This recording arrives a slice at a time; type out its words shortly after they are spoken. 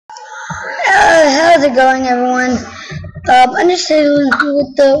how's it going, everyone? Understand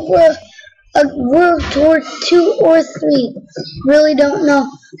with the World Tour 2 or 3. Really don't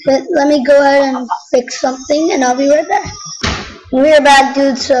know. But let me go ahead and fix something, and I'll be right back. We're back,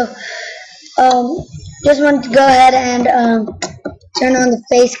 dudes. So, just wanted to go ahead and turn on the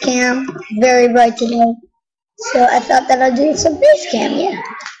face cam. Very bright today. So I thought that I'd do some face cam, yeah.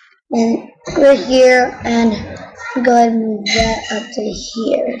 And we're here, and go ahead and move that up to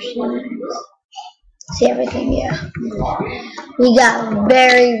here. See everything, yeah. We got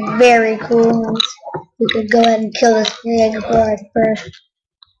very, very cool ones. We could go ahead and kill this pig for our first.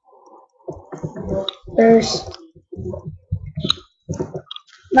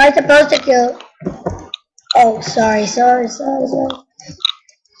 Am I supposed to kill? Oh, sorry.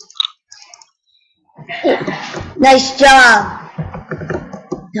 Nice job.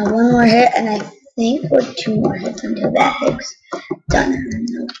 Now one more hit, and I think or 2 more hits until that pig's done.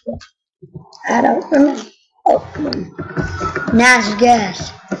 I don't remember. Oh, come on. Nice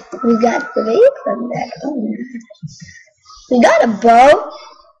guess. We got the vehicle from that. Oh, nice. We got a bow.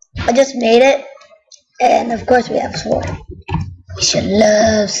 I just made it. And of course we have sword. We should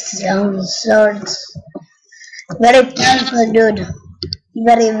love some swords. Very powerful, dude.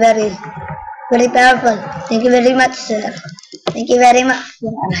 Very, very, very powerful. Thank you very much, sir. Thank you very much.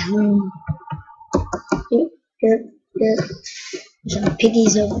 There's some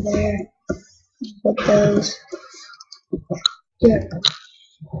piggies over there. Put those here.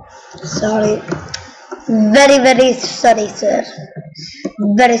 Sorry. Very, very sorry, sir.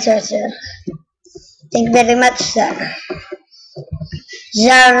 Very sorry, sir. Thank you very much, sir.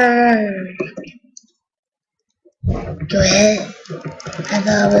 Go ahead. I've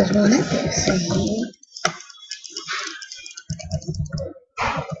always wanted this.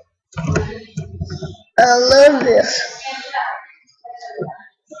 I love this.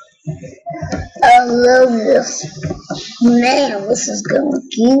 I love this. Man, this is going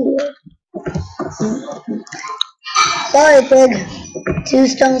good. Sorry, pig. 2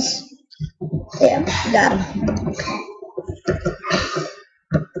 stones. Yeah, got him.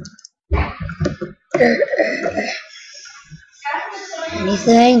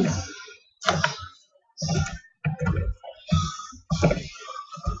 Anything?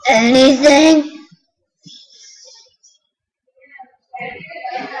 Anything?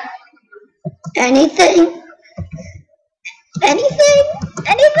 Anything? Anything?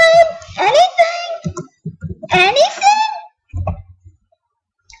 Anything? Anything? Anything?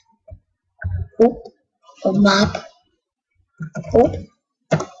 Oop. A mop. Oop.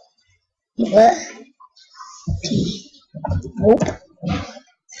 What? Oop.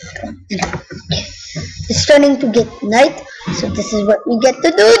 It's starting to get night, so this is what we get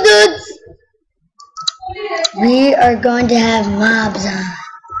to do, dudes. We are going to have mobs on.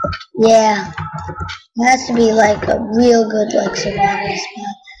 Yeah. It has to be like a real good like survival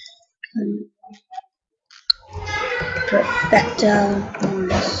spot. Perfecto.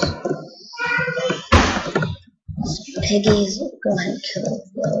 Piggies, go ahead and kill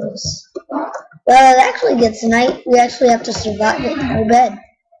those. Well, it actually gets night. We actually have to survive it in our bed.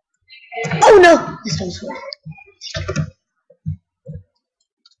 Oh no! This one's worth.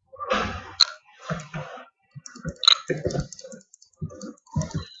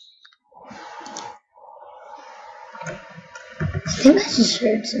 I think I just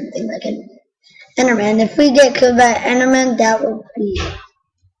heard something like an Enderman. If we get killed by an Enderman, that would be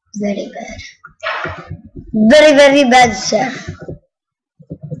very bad. Very, very bad, sir.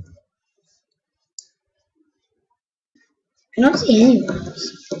 I don't see any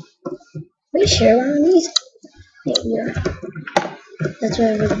ones. Are you sure one of these? Yeah, we are. That's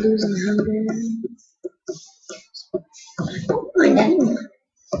why we're losing hunger. Don't find anyone.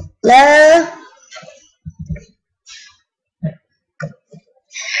 Hello?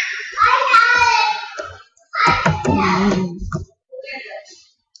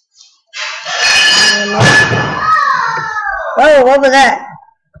 Whoa, what was that?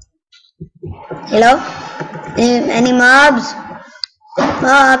 Hello? Any mobs?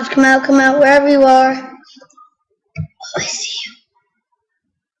 Mobs, come out, wherever you are. Oh, I see you.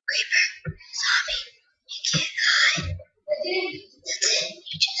 Creeper, zombie, you can't hide. That's it,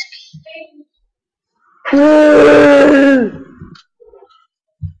 you just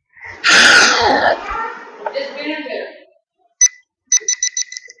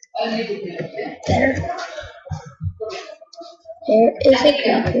better. There is a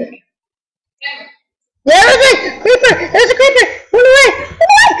creeper. There is a creeper! There's a creeper! Run away!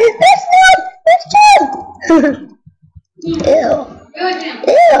 There's two! Ew. Ew.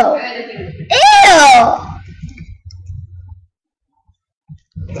 Ew.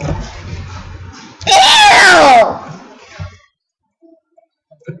 Ew!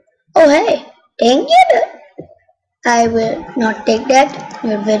 Oh hey, dang it! I will not take that.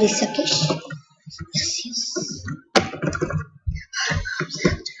 You're very suckish. Yes, yes.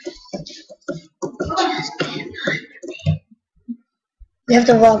 Just cannot. You have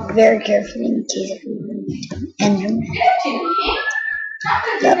to walk very carefully in case of Enderman.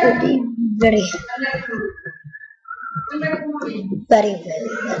 That would be very, very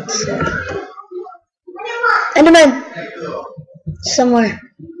bad. Enderman! Somewhere.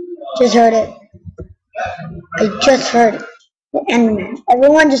 Just heard it. I just heard it. The Enderman.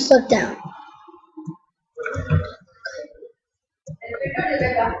 Everyone just look down.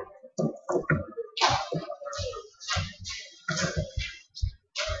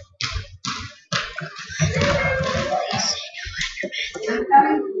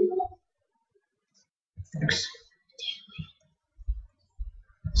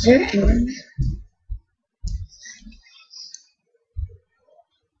 Is there Enderman?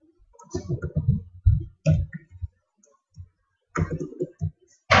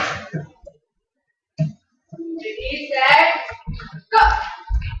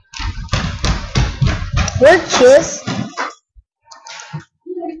 What chest?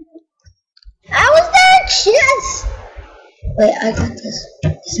 How is there a chest? Wait, I got this.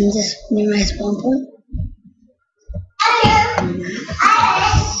 Isn't this near my spawn point?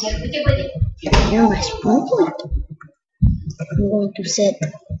 Near my spawn point? I'm going to set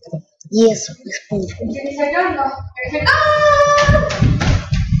yes, my spawn point.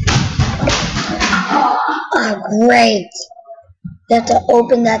 Oh, great. You have to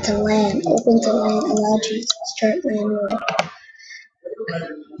open that to land. Open to land allows you to start land roll.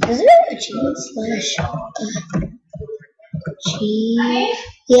 Is there a G slash G?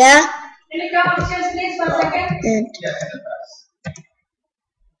 Yeah? Can you come upstairs please 1 second? And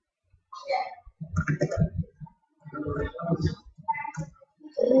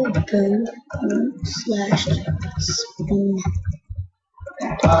open slash spoon.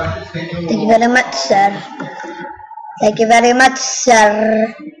 Thank you very much, sir. Thank you very much,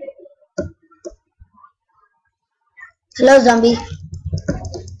 sir. Hello, zombie.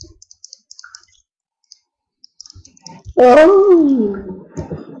 Oh,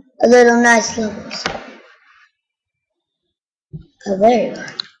 a little nice levels. Oh, there you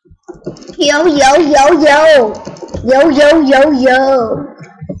are. Yo, yo, yo, yo. Yo, yo, yo, yo.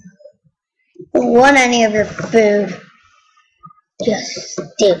 Don't want any of your food. Just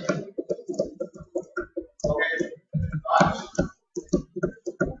steal.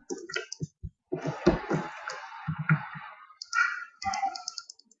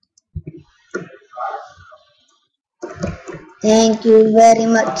 Thank you very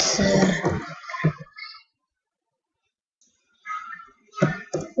much, sir.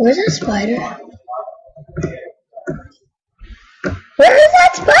 Where's that spider? Where is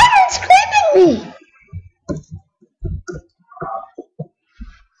that spider? It's screaming me!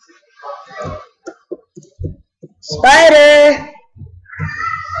 Spider!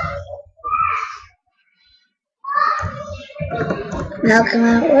 Now come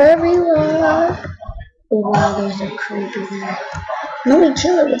out wherever you are. Oh wow, there's a creeper there. Let me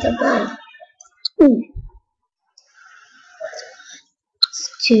kill it with a bow. Ooh.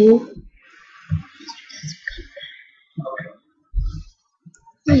 It's 2.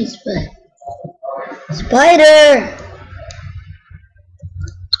 Nice, but spider!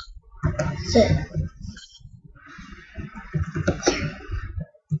 That's it.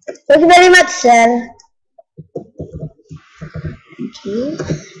 Thank you very much, sir. Thank you.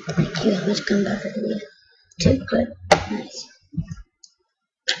 Thank you. Let's come back over here. Too good. Nice.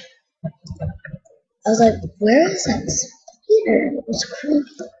 I was like, where is that spider? It was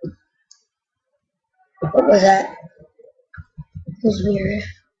creepy. What was that? It was weird.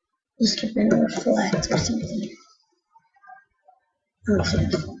 Must have been a reflect or something. Oh,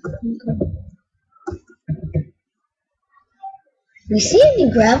 we see any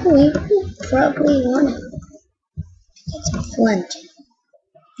gravel, we probably want it. Get some flint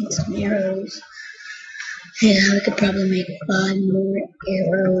and some arrows. Yeah, we could probably make 5 more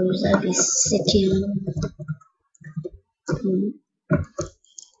arrows. That'd be sick, you know.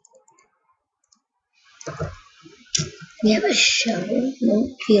 We have a shovel.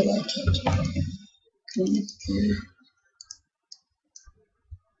 Won't feel like it.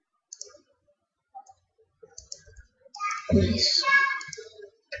 Nice.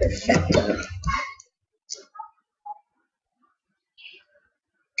 Perfecto.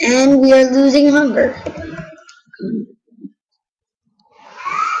 And we are losing hunger.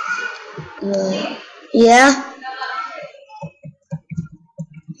 Yeah.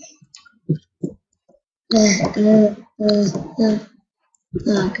 And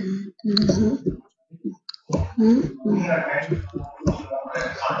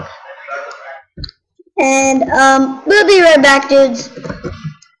we'll be right back, dudes.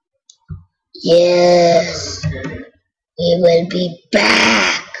 Yes, we will be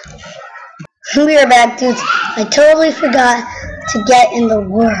back. We are back, dudes. I totally forgot to get in the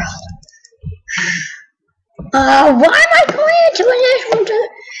world. Why am I going into this one?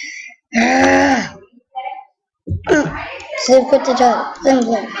 So quit the job.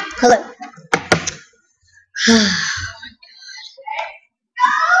 Hello.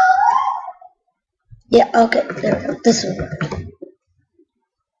 Yeah, okay, there we go. This will work.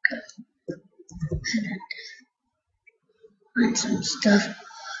 Find some stuff.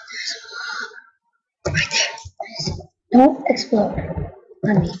 Right there. Don't explode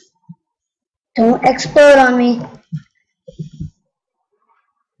on me. Don't explode on me.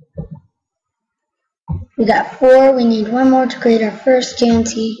 We got 4. We need 1 more to create our first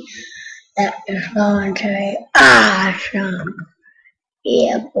TNT. That is going to be awesome.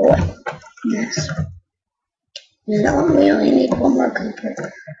 Yeah, boy. Yes. No, we only need 1 more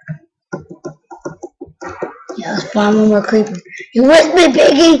creeper. Yeah, let's find 1 more creeper. You with me,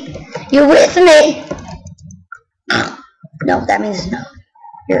 piggy? You with me? No, that means no.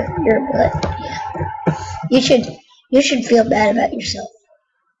 You're good. Yeah. You should feel bad about yourself.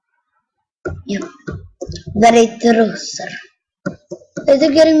 Yep. Very true, sir. Is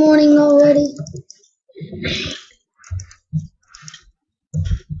it getting morning already?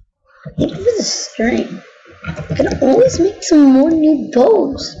 Thank you for the string. I can always make some more new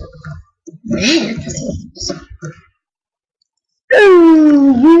bows. Man, this is awesome.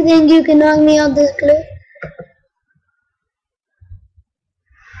 Ooh, you think you can knock me out this cliff?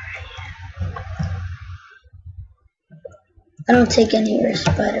 I don't take any of your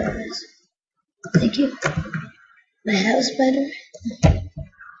spider webs. Thank you. I have a spider.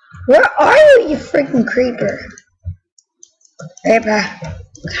 Where are you, you freaking creeper? Creeper,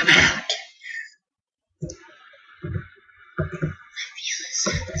 come out. I feel his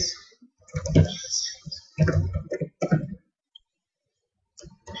sense.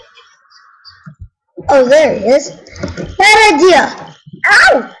 Oh, there he is. Bad idea.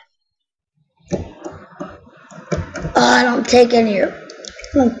 Ow! Oh, I don't take any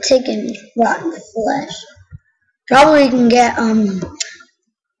rotten flesh. Probably can get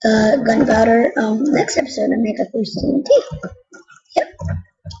gunpowder next episode and make a first TNT. Yep.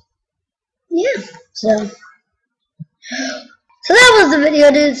 Yeah. So that was the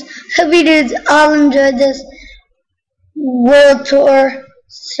video, dudes. Hope you dudes all enjoyed this world tour.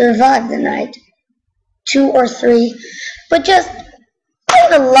 Survive the night. 2 or 3. But just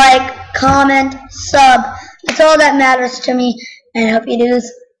leave a like, comment, sub. That's all that matters to me. And I hope you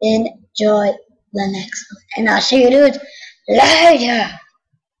dudes enjoy the next one. And I'll see you dudes later.